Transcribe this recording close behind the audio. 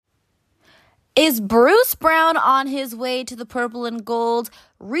Is Bruce Brown on his way to the purple and gold?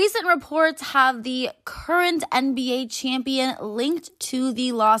 Recent reports have the current NBA champion linked to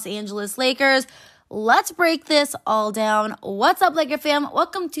the Los Angeles Lakers. Let's break this all down. What's up, Laker fam?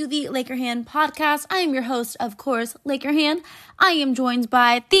 Welcome to the Laker Hand podcast. I am your host, of course, Laker Hand. I am joined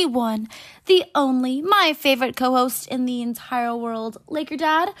by the one, the only, my favorite co-host in the entire world, Laker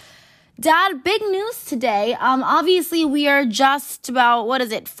Dad. Dad, big news today. Obviously, we are just about,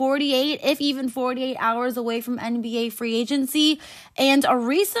 48, if even 48 hours away from NBA free agency. And a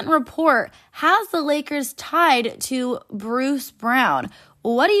recent report has the Lakers tied to Bruce Brown.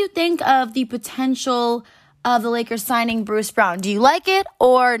 What do you think of the potential of the Lakers signing Bruce Brown? Do you like it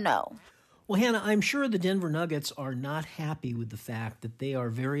or no? Well, Hannah, I'm sure the Denver Nuggets are not happy with the fact that they are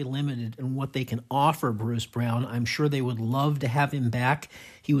very limited in what they can offer Bruce Brown. I'm sure they would love to have him back.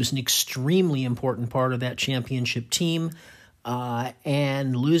 He was an extremely important part of that championship team,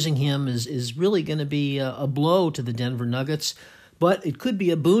 and losing him is really going to be a blow to the Denver Nuggets. But it could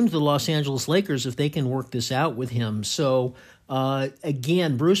be a boon to the Los Angeles Lakers if they can work this out with him. So,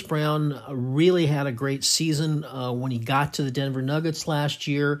 again, Bruce Brown really had a great season when he got to the Denver Nuggets last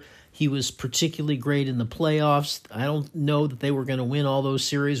year. He was particularly great in the playoffs. I don't know that they were going to win all those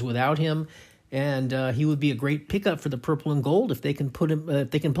series without him, and he would be a great pickup for the purple and gold if they can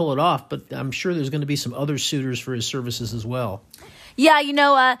if they can pull it off. But I'm sure there's going to be some other suitors for his services as well.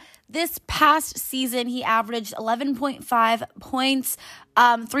 Yeah, this past season, he averaged 11.5 points,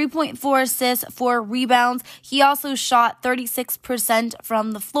 3.4 assists, 4 rebounds. He also shot 36%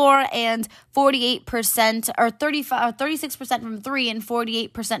 from the floor and 48% or 36% from three and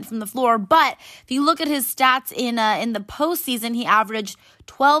 48% from the floor. But if you look at his stats in the postseason, he averaged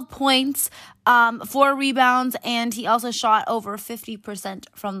 12 points, 4 rebounds, and he also shot over 50%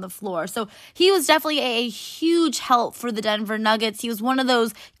 from the floor. So he was definitely a huge help for the Denver Nuggets. He was one of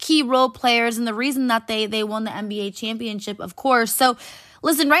those key role players and the reason that they won the NBA championship, of course. So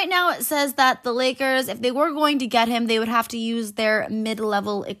listen, right now it says that the Lakers, if they were going to get him, they would have to use their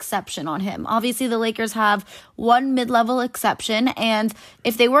mid-level exception on him. Obviously, the Lakers have one mid-level exception, and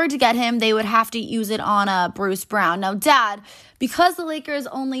if they were to get him, they would have to use it on Bruce Brown. Now, Dad, because the Lakers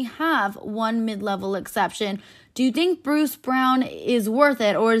only have one mid-level exception, do you think Bruce Brown is worth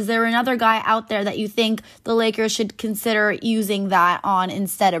it, or is there another guy out there that you think the Lakers should consider using that on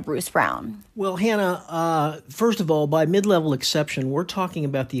instead of Bruce Brown? Well, Hannah, first of all, by mid-level exception, we're talking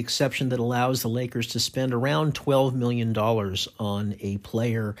about the exception that allows the Lakers to spend around $12 million on a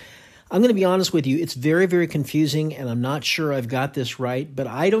player. I'm going to be honest with you, it's very, very confusing, and I'm not sure I've got this right, but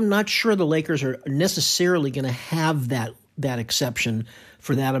I'm not sure the Lakers are necessarily going to have that exception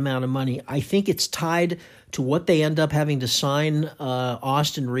for that amount of money. I think it's tied to what they end up having to sign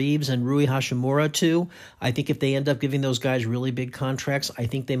Austin Reeves and Rui Hachimura to. I think if they end up giving those guys really big contracts, I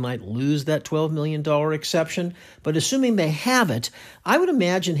think they might lose that $12 million exception. But assuming they have it, I would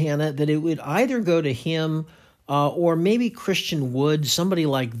imagine, Hannah, that it would either go to him or maybe Christian Wood, somebody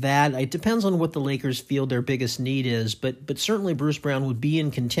like that. It depends on what the Lakers feel their biggest need is, but certainly Bruce Brown would be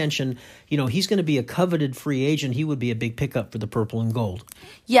in contention. You know, he's going to be a coveted free agent. He would be a big pickup for the purple and gold.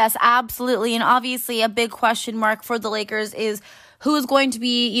 Yes, absolutely. And obviously a big question mark for the Lakers is who is going to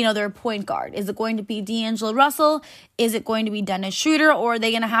be, their point guard? Is it going to be D'Angelo Russell? Is it going to be Dennis Schroeder? Or are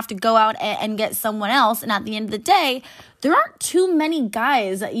they going to have to go out and get someone else? And at the end of the day, there aren't too many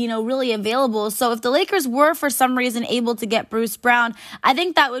guys, really available. So if the Lakers were for some reason able to get Bruce Brown, I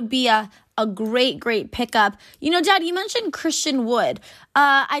think that would be a great pickup. Dad, you mentioned Christian Wood.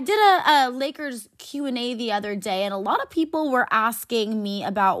 I did a Lakers Q&A the other day, and a lot of people were asking me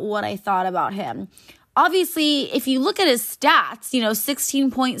about what I thought about him. Obviously, if you look at his stats,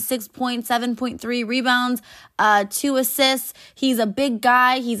 16.6 points, 7.3 rebounds, 2 assists. He's a big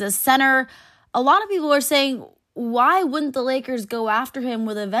guy. He's a center. A lot of people are saying, why wouldn't the Lakers go after him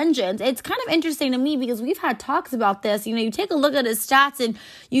with a vengeance? It's kind of interesting to me because we've had talks about this. You take a look at his stats and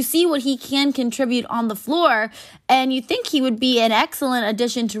you see what he can contribute on the floor, and you think he would be an excellent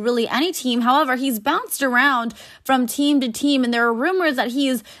addition to really any team. However, he's bounced around from team to team, and there are rumors that he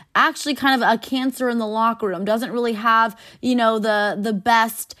is actually kind of a cancer in the locker room, doesn't really have, the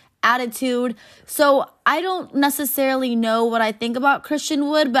best attitude. So I don't necessarily know what I think about Christian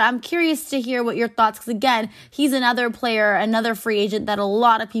Wood, but I'm curious to hear what your thoughts, because again, he's another player, another free agent that a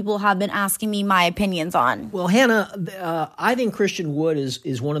lot of people have been asking me my opinions on. Well, Hannah, I think Christian Wood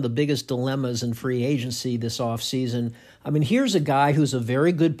is one of the biggest dilemmas in free agency this offseason. I mean, here's a guy who's a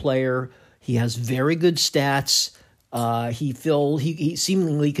very good player. He has very good stats. He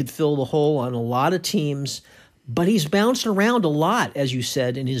seemingly could fill the hole on a lot of teams. But he's bounced around a lot, as you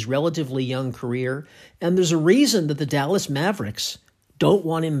said, in his relatively young career. And there's a reason that the Dallas Mavericks don't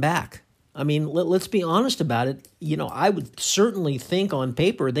want him back. I mean, let's be honest about it. I would certainly think on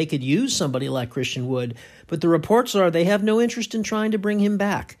paper they could use somebody like Christian Wood, but the reports are they have no interest in trying to bring him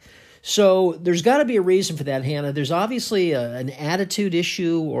back. So there's got to be a reason for that, Hannah. There's obviously an attitude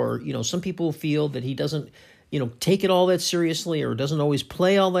issue, or some people feel that he doesn't, take it all that seriously, or doesn't always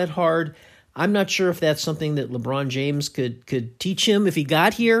play all that hard. I'm not sure if that's something that LeBron James could teach him if he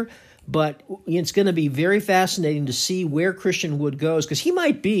got here. But it's going to be very fascinating to see where Christian Wood goes, because he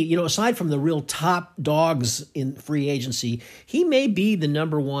might be, aside from the real top dogs in free agency, he may be the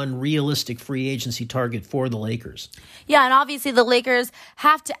number one realistic free agency target for the Lakers. Yeah, and obviously the Lakers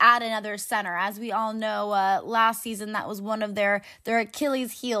have to add another center. As we all know, last season that was one of their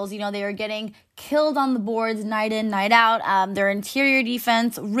Achilles heels. They were getting killed on the boards night in, night out. Their interior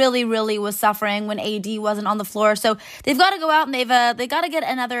defense really, really was suffering when AD wasn't on the floor. So they've got to go out and they got to get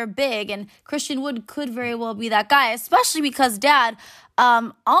another big. And Christian Wood could very well be that guy, especially because, Dad,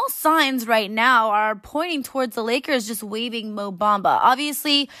 all signs right now are pointing towards the Lakers just waiving Mo Bamba.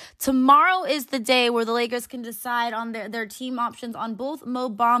 Obviously, tomorrow is the day where the Lakers can decide on their team options on both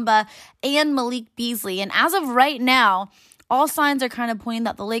Mo Bamba and Malik Beasley. And as of right now, all signs are kind of pointing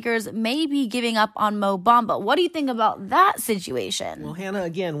that the Lakers may be giving up on Mo Bamba. What do you think about that situation? Well, Hannah,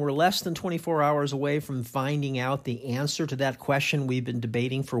 again, we're less than 24 hours away from finding out the answer to that question we've been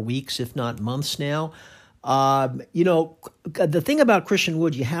debating for weeks, if not months now. The thing about Christian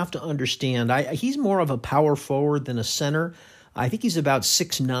Wood, you have to understand, he's more of a power forward than a center. I think he's about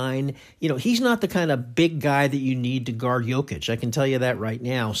 6'9". He's not the kind of big guy that you need to guard Jokic. I can tell you that right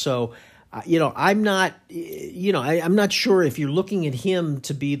now. So, I'm not, I'm not sure if you're looking at him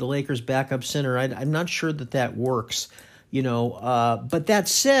to be the Lakers' backup center. I'm not sure that works. But that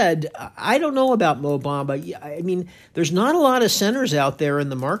said, I don't know about Mo Bamba. I mean, there's not a lot of centers out there in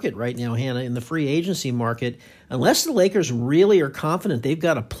the market right now, Hannah, in the free agency market. Unless the Lakers really are confident they've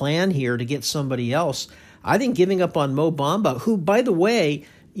got a plan here to get somebody else, I think giving up on Mo Bamba, who, by the way,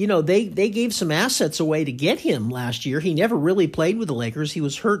 they gave some assets away to get him last year. He never really played with the Lakers. He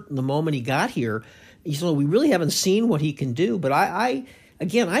was hurt the moment he got here. So we really haven't seen what he can do. But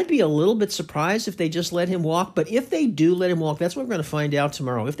Again, I'd be a little bit surprised if they just let him walk. But if they do let him walk, that's what we're going to find out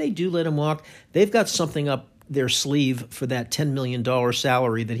tomorrow. If they do let him walk, they've got something up their sleeve for that $10 million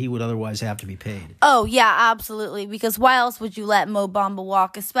salary that he would otherwise have to be paid. Oh, yeah, absolutely. Because why else would you let Mo Bamba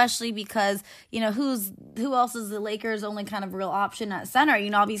walk? Especially because, who else is the Lakers' only kind of real option at center?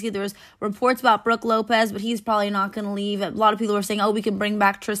 Obviously there was reports about Brook Lopez, but he's probably not going to leave. A lot of people were saying, we can bring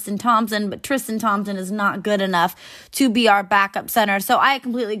back Tristan Thompson, but Tristan Thompson is not good enough to be our backup center. So I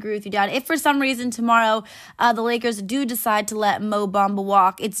completely agree with you, Dad. If for some reason tomorrow the Lakers do decide to let Mo Bamba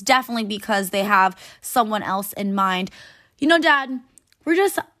walk, it's definitely because they have someone else in mind. Dad, we're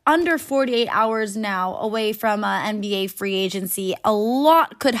just under 48 hours now away from NBA free agency. A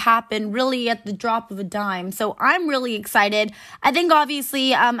lot could happen really at the drop of a dime. So I'm really excited. I think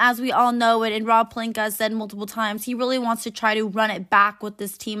obviously, as we all know it, and Rob Pelinka has said multiple times, he really wants to try to run it back with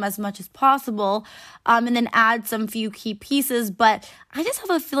this team as much as possible, and then add some few key pieces. But I just have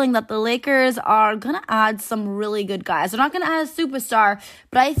a feeling that the Lakers are going to add some really good guys. They're not going to add a superstar,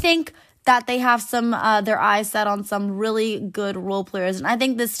 but I think that they have some their eyes set on some really good role players. And I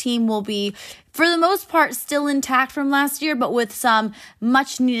think this team will be, for the most part, still intact from last year, but with some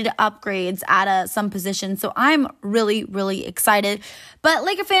much-needed upgrades at some positions. So I'm really, really excited. But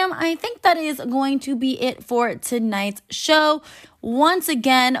Laker fam, I think that is going to be it for tonight's show. Once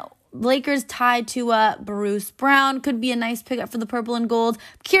again, Lakers tied to Bruce Brown. Could be a nice pickup for the purple and gold.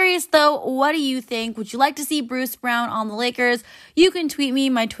 Curious though, what do you think? Would you like to see Bruce Brown on the Lakers? You can tweet me.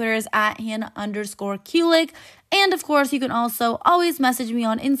 My Twitter is @Hannah_Kulik. And of course, you can also always message me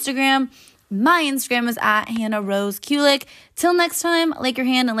on Instagram. My Instagram is @Hannah Rose Kulik. Till next time, Laker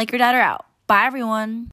Hand and Laker Dad are out. Bye everyone.